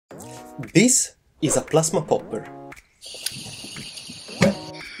This is a plasma popper.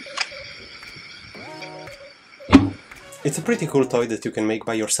 It's a pretty cool toy that you can make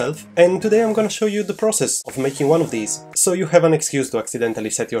by yourself, and today I'm gonna show you the process of making one of these, so you have an excuse to accidentally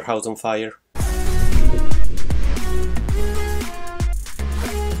set your house on fire.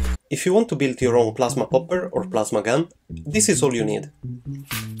 If you want to build your own plasma popper or plasma gun, this is all you need.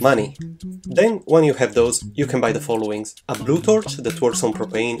 Money. Then, when you have those, you can buy the followings: a blue torch that works on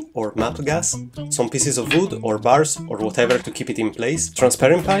propane or MAP gas, some pieces of wood or bars or whatever to keep it in place,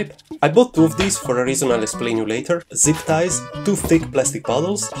 transparent pipe. I bought 2 of these for a reason I'll explain you later, zip ties, 2 thick plastic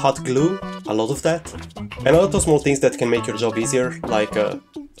bottles, hot glue, a lot of that, and a lot of small things that can make your job easier,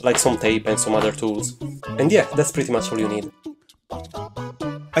 like some tape and some other tools. And yeah, that's pretty much all you need.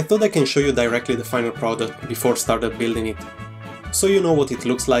 I thought I can show you directly the final product before started building it, so you know what it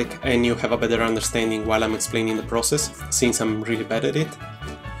looks like and you have a better understanding while I'm explaining the process, since I'm really bad at it.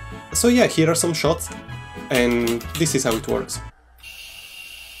 So yeah, here are some shots, and this is how it works.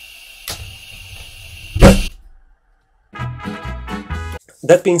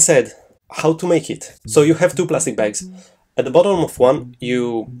 That being said, how to make it? So you have 2 plastic bags. At the bottom of one,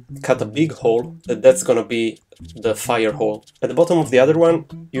 you cut a big hole, that's gonna be the fire hole. At the bottom of the other one,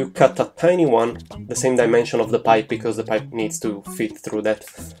 you cut a tiny one, the same dimension of the pipe, because the pipe needs to fit through that.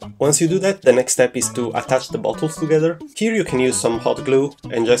 Once you do that, the next step is to attach the bottles together. Here you can use some hot glue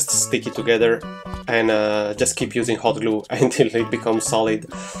and just stick it together, and just keep using hot glue until it becomes solid.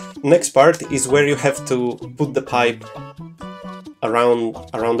 Next part is where you have to put the pipe around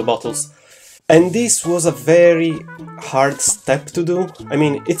the bottles. And this was a very hard step to do. I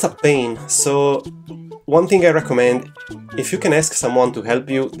mean, it's a pain, so one thing I recommend, if you can ask someone to help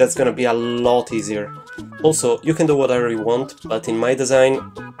you, that's gonna be a lot easier. Also, you can do whatever you want, but in my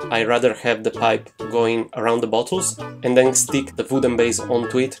design, I rather have the pipe going around the bottles and then stick the wooden base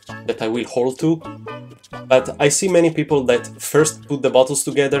onto it that I will hold to. But I see many people that first put the bottles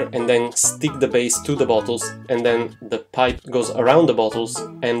together and then stick the base to the bottles, and then the pipe goes around the bottles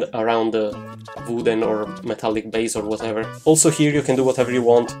and around the wooden or metallic base or whatever. Also here you can do whatever you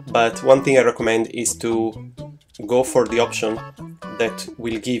want, but one thing I recommend is to go for the option that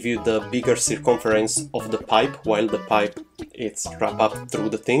will give you the bigger circumference of the pipe while the pipe is wrapped up through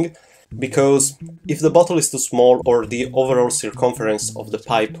the thing. Because if the bottle is too small, or the overall circumference of the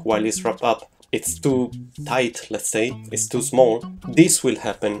pipe while it's wrapped up, it's too tight, let's say, it's too small, this will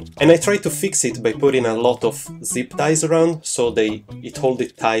happen. And I try to fix it by putting a lot of zip ties around, so it hold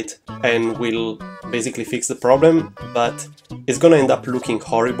it tight and will basically fix the problem, but it's gonna end up looking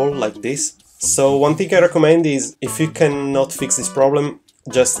horrible like this. So one thing I recommend is, if you cannot fix this problem,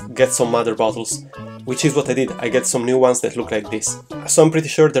 just get some other bottles, which is what I did. I get some new ones that look like this. So I'm pretty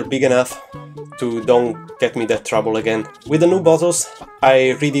sure they're big enough to don't get me that trouble again. With the new bottles,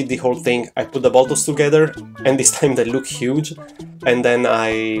 I redid the whole thing. I put the bottles together, and this time they look huge, and then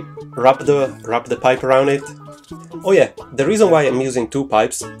I wrap the pipe around it. Oh yeah, the reason why I'm using 2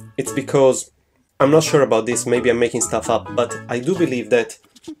 pipes, it's because, I'm not sure about this, maybe I'm making stuff up, but I do believe that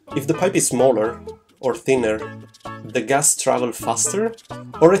if the pipe is smaller or thinner, the gas travels faster,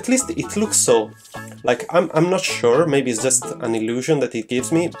 or at least it looks so. Like, I'm not sure, maybe it's just an illusion that it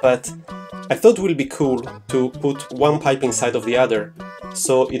gives me, but I thought it would be cool to put one pipe inside of the other,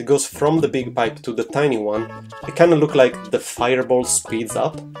 so it goes from the big pipe to the tiny one. It kind of look like the fireball speeds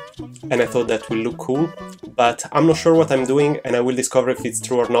up, and I thought that will look cool, but I'm not sure what I'm doing, and I will discover if it's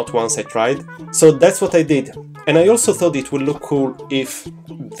true or not once I tried. So that's what I did. And I also thought it would look cool if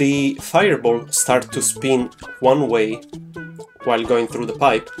the fireball starts to spin one way while going through the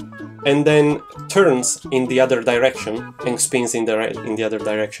pipe, and then turns in the other direction and spins in the other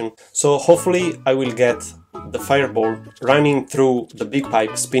direction. So hopefully I will get the fireball running through the big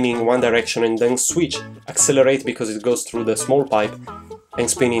pipe, spinning in one direction, and then switch, accelerate because it goes through the small pipe, and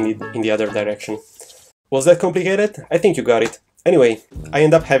spinning in the other direction. Was that complicated? I think you got it. Anyway, I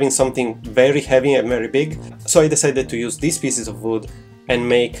end up having something very heavy and very big, so I decided to use these pieces of wood and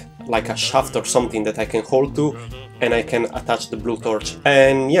make like a shaft or something that I can hold to, and I can attach the blue torch.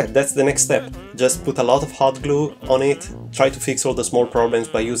 And yeah, that's the next step. Just put a lot of hot glue on it, try to fix all the small problems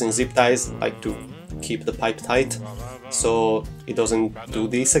by using zip ties, like to keep the pipe tight, so it doesn't do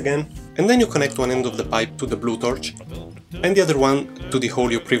this again. And then you connect one end of the pipe to the blue torch, and the other one to the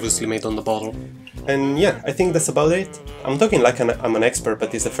hole you previously made on the bottle. And yeah, I think that's about it. I'm talking like I'm an expert,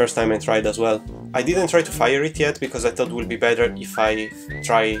 but it's the first time I tried as well. I didn't try to fire it yet, because I thought it would be better if I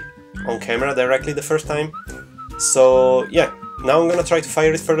try on camera directly the first time. So yeah, now I'm gonna try to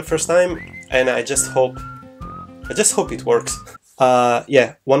fire it for the first time, and I just hope it works.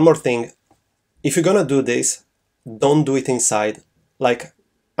 Yeah, one more thing. If you're gonna do this, don't do it inside. Like,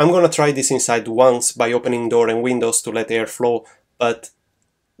 I'm gonna try this inside once by opening door and windows to let air flow, but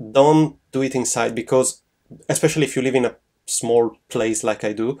don't do it inside, because especially if you live in a small place like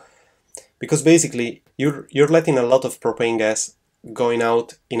I do, because basically you're letting a lot of propane gas going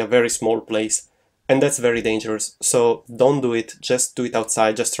out in a very small place, and that's very dangerous. So don't do it, just do it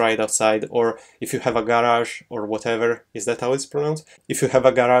outside, just try it outside, or if you have a garage or whatever, is that how it's pronounced? If you have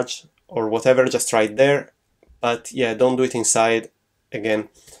a garage or whatever, just try it there, but yeah, don't do it inside again.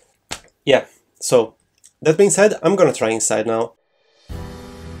 Yeah, so that being said, I'm gonna try inside now.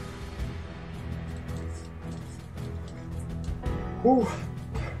 Whew.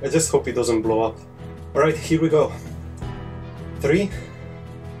 I just hope it doesn't blow up. Alright, here we go. 3,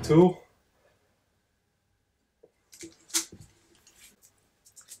 2...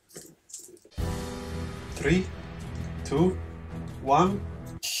 3, 2, 1...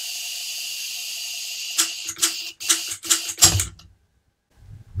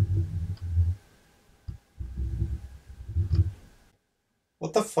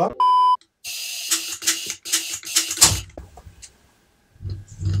 What the fuck?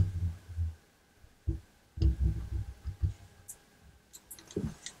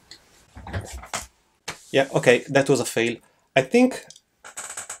 Yeah, okay, that was a fail. I think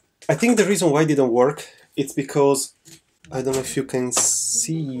the reason why it didn't work, it's because, I don't know if you can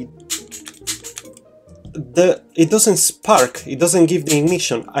see, it doesn't spark, it doesn't give the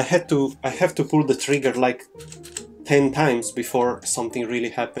ignition. I have to pull the trigger like 10 times before something really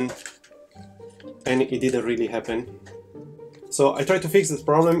happened, and it didn't really happen. So I try to fix this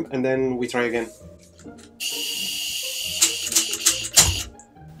problem and then we try again.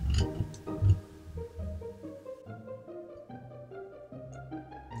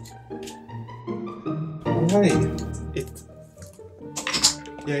 Alright,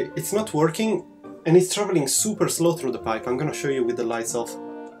 it's not working, and it's traveling super slow through the pipe. I'm gonna show you with the lights off.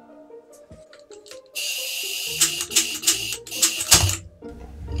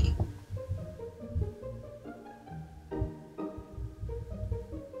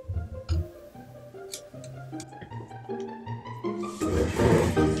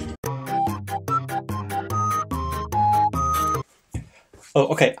 Oh,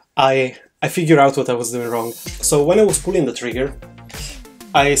 okay, I figured out what I was doing wrong. So when I was pulling the trigger,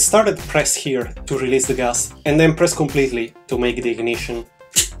 I started press here to release the gas, and then press completely to make the ignition,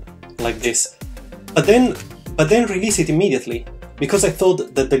 like this. But then release it immediately, because I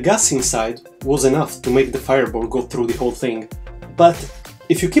thought that the gas inside was enough to make the fireball go through the whole thing. But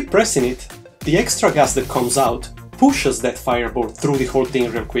if you keep pressing it, the extra gas that comes out pushes that fireball through the whole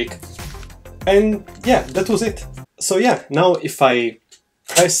thing real quick. And yeah, that was it. So yeah, now if I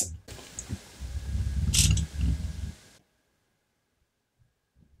press...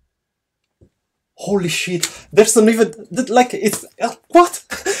 Holy shit, there's not even... like, it's... what?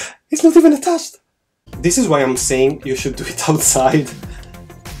 It's not even attached! This is why I'm saying you should do it outside.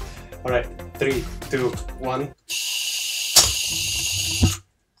 Alright, 3, 2, 1...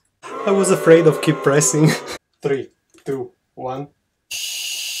 I was afraid of keep pressing. 3, 2, 1...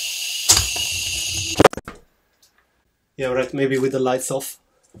 Yeah, right, maybe with the lights off.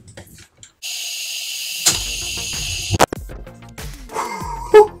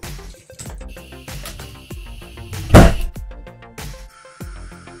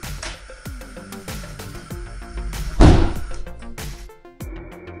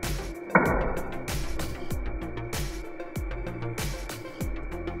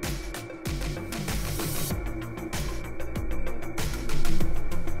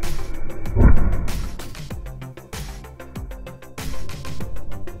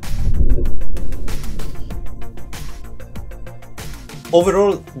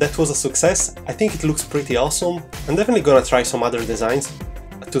 Overall, that was a success. I think it looks pretty awesome. I'm definitely gonna try some other designs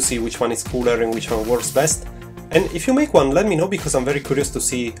to see which one is cooler and which one works best. And if you make one, let me know, because I'm very curious to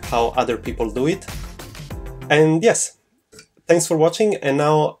see how other people do it. And yes, thanks for watching, and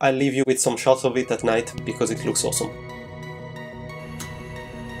now I'll leave you with some shots of it at night because it looks awesome.